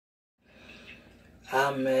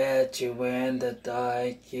I met you in the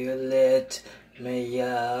dark, you lit me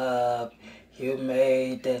up. You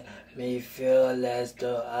made me feel as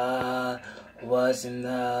though I was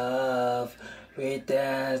enough. We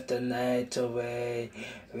danced the night away,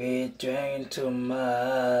 we drank too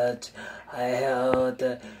much. I held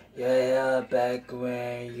your hair back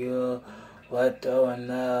when you were throwing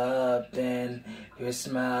up. Then you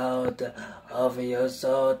smiled over your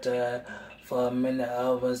shoulder. For a minute I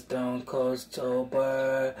was stone cold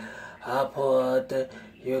sober. I pulled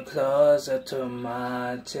you closer to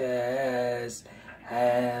my chest,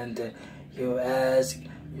 and you asked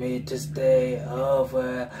me to stay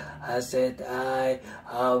over. I said I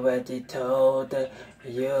already told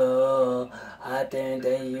you. I think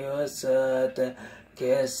that you should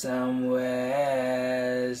get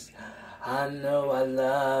somewhere else. I knew I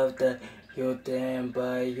loved you then,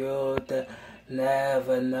 but you'd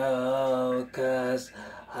never know, 'cause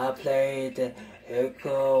I played it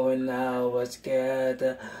cool when I was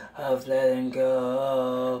scared of letting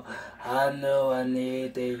go. I knew I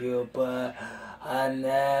needed you, but I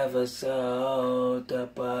never showed.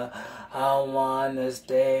 But I wanna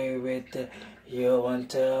stay with you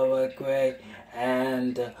until we're great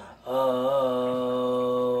and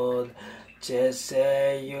old. Just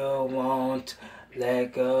say you won't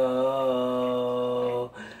let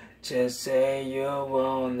go. Just say you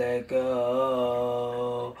won't let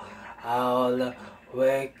go. I'll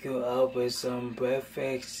wake you up with some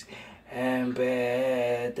breakfast and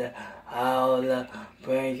bed. I'll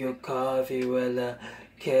bring you coffee with a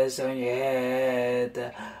kiss on your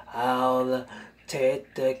head. I'll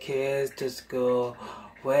take the kids to school,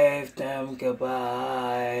 wave them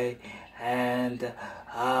goodbye, and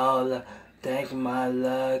I'll thank my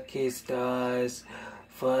lucky stars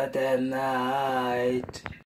for that night.